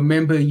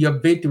 Remember your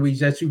victories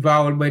that you've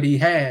already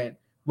had.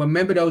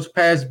 Remember those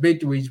past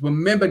victories.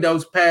 Remember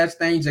those past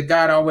things that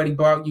God already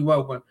brought you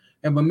over.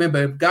 And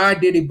remember, if God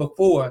did it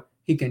before,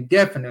 he can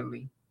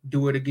definitely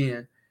do it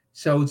again.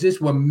 So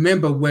just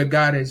remember where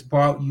God has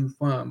brought you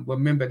from.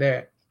 Remember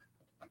that.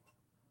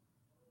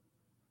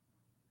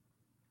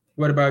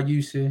 What about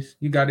you, sis?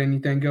 You got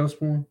anything else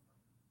for him?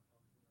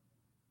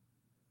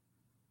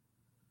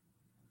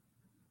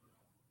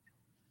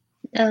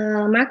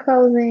 My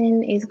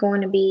closing is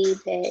going to be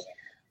that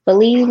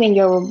believe in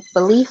your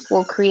belief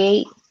will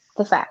create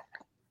the fact.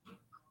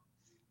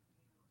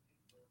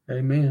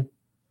 Amen.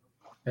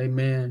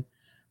 Amen.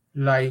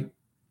 Like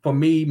for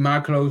me, my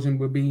closing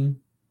would be,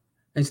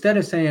 instead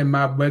of saying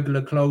my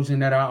regular closing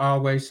that I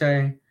always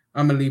say,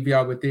 I'm gonna leave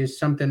y'all with this,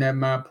 something that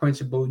my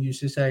principal used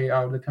to say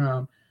all the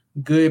time: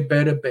 good,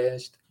 better,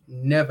 best.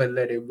 Never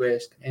let it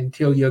rest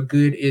until your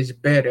good is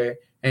better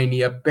and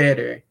your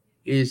better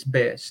is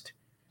best.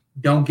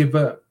 Don't give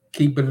up.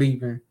 Keep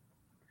believing.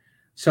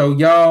 So,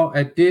 y'all,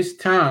 at this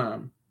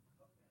time,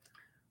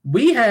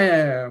 we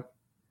have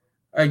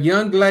a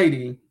young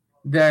lady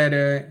that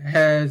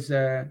has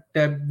that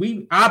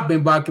I've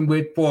been working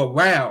with for a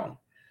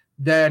while.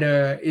 That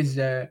is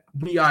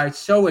we are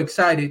so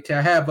excited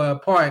to have her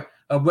part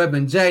of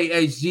Reverend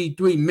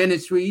JHG3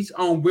 Ministries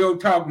on Real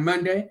Talk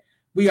Monday.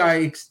 We are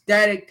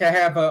ecstatic to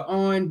have her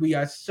on. We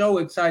are so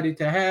excited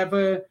to have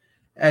her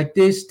at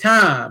this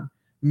time,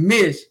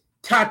 Miss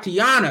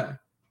Tatiana.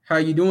 How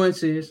you doing,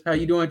 sis? How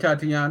you doing,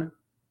 Tatiana?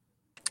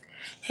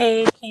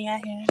 Hey, can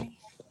y'all hear me?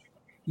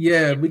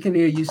 Yeah, we can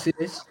hear you,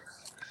 sis.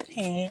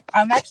 Hey,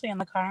 I'm actually in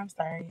the car. I'm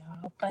sorry,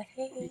 y'all. But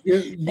hey,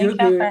 You're thank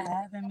y'all for good.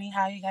 having me.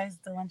 How you guys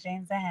doing,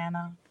 James and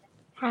Hannah?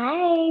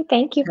 Hi,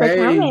 thank you for Hey,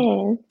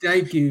 coming.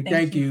 thank you, Thank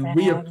thank you you. for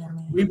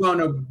having We me. want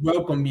to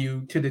welcome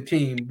you to the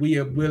team. We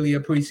really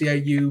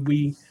appreciate you.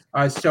 We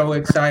are so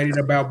excited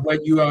about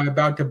what you are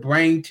about to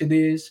bring to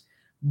this.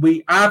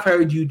 I've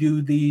heard you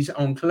do these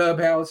on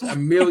Clubhouse a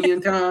million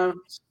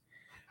times,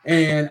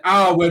 and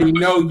I already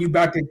know you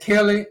about to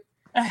kill it.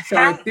 So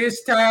at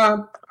this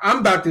time, I'm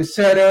about to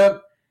set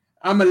up.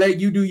 I'm gonna let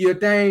you do your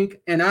thing,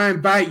 and I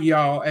invite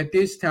y'all at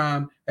this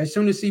time. As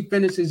soon as he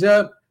finishes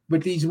up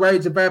with these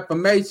words of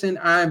affirmation,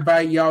 I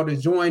invite y'all to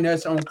join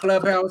us on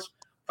Clubhouse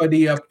for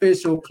the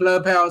official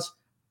Clubhouse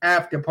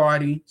after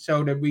party,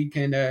 so that we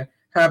can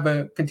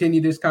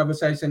continue this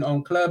conversation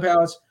on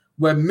Clubhouse,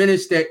 where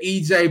Minister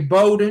EJ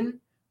Bowden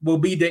will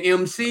be the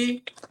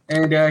MC,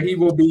 and he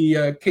will be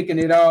kicking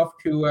it off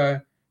to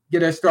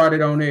get us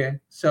started on there.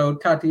 So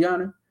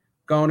Tatiana,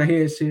 go on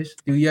ahead, sis.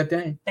 Do your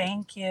thing.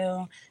 Thank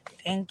you.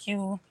 Thank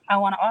you. I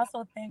want to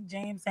also thank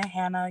James and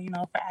Hannah,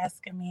 for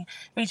asking me,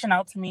 reaching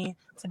out to me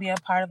to be a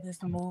part of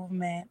this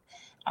movement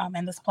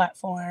and this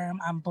platform.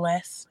 I'm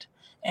blessed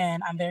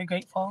and I'm very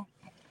grateful.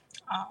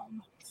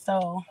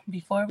 So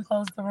before we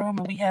close the room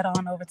and we head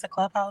on over to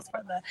Clubhouse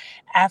for the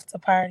after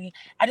party,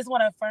 I just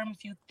want to affirm a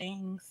few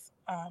things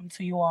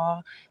to you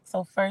all.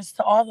 So first,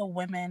 to all the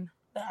women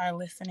that are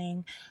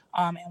listening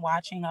and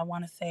watching, I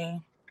want to say,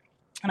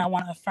 and I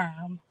want to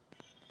affirm,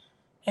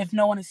 if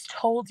no one has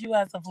told you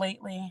as of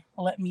lately,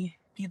 let me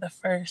be the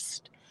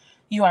first.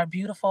 You are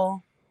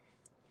beautiful,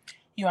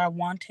 you are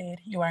wanted,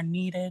 you are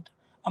needed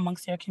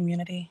amongst your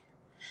community.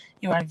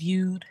 You are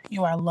viewed,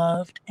 you are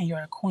loved, and you're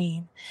a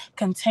queen.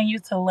 Continue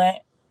to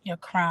let your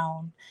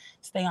crown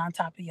stay on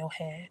top of your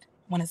head.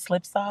 When it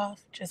slips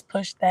off, just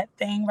push that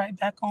thing right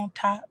back on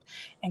top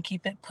and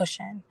keep it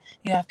pushing.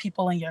 You have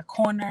people in your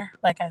corner,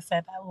 like I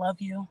said, that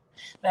love you,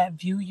 that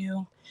view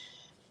you,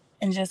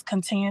 and just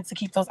continue to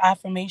keep those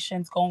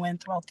affirmations going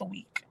throughout the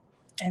week.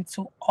 And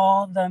to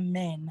all the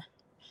men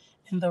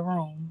in the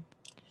room,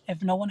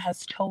 if no one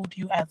has told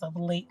you as of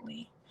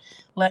lately,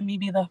 let me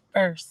be the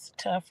first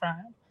to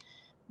affirm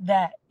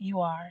that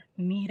you are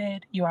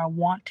needed, you are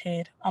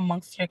wanted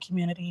amongst your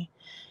community,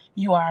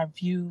 you are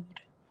viewed.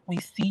 We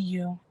see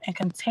you, and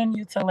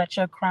continue to let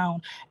your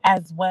crown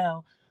as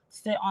well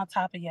sit on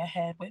top of your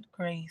head with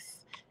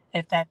grace.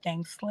 If that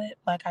thing slip,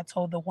 like I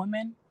told the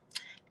woman,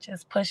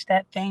 just push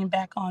that thing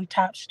back on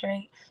top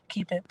straight,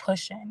 keep it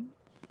pushing.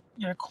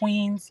 Your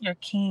queens, your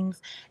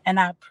kings, and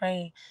I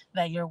pray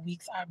that your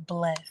weeks are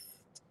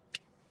blessed.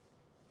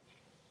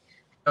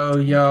 So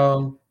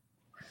y'all,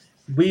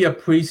 we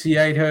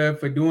appreciate her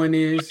for doing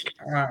this.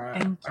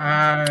 Thank you.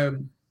 I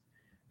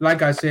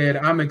like I said,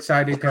 I'm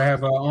excited to have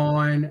her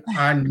on.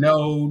 I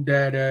know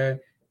that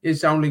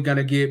it's only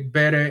gonna get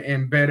better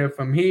and better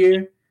from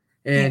here,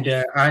 and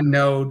Yes. I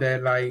know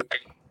that like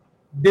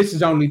this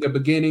is only the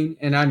beginning,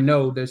 and I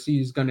know that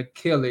she's gonna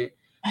kill it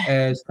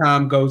as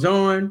time goes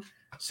on.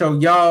 So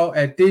y'all,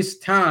 at this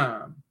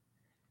time,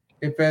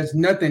 if there's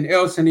nothing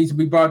else that needs to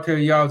be brought to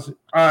y'all's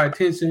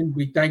attention,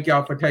 we thank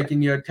y'all for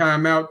taking your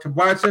time out to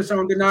watch us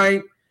on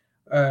tonight.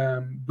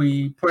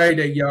 We pray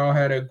that y'all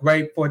had a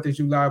great 4th of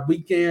July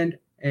weekend.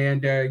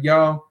 And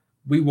y'all,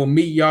 we will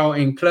meet y'all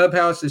in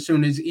Clubhouse as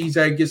soon as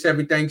EJ gets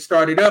everything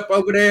started up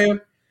over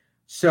there.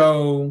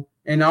 So,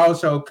 and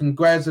also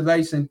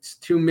congratulations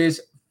to Miss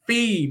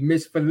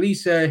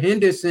Felicia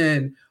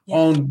Henderson Yes.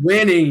 on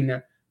winning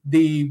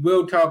the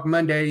Real Talk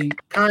Monday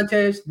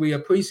contest. We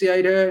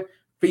appreciate her.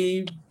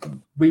 Fee,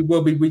 we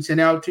will be reaching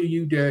out to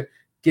you to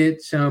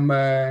get some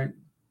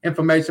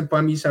information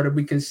from you so that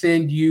we can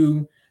send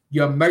you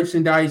your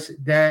merchandise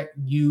that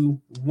you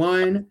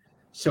won.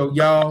 So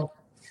y'all,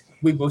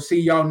 we will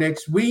see y'all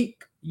next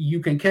week. You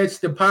can catch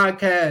the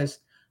podcast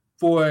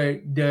for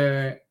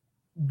the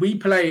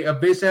replay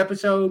of this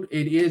episode.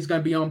 It is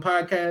going to be on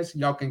podcast.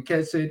 Y'all can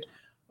catch it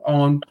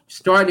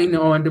starting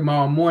on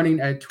tomorrow morning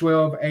at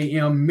 12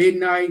 a.m.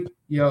 midnight.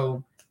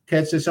 Yo,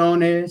 catch us on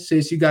there.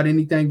 Sis, you got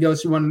anything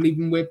else you want to leave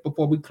them with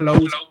before we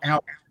close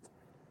out?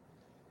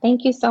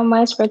 Thank you so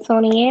much for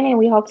tuning in, and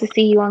we hope to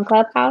see you on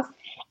Clubhouse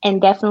and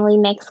definitely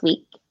next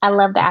week. I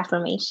love the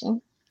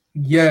affirmation.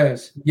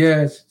 Yes.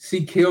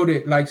 She killed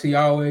it like she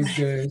always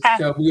does.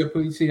 So we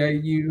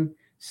appreciate you,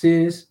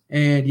 sis.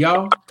 And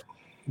y'all,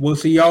 we'll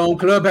see y'all on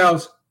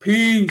Clubhouse.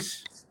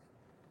 Peace.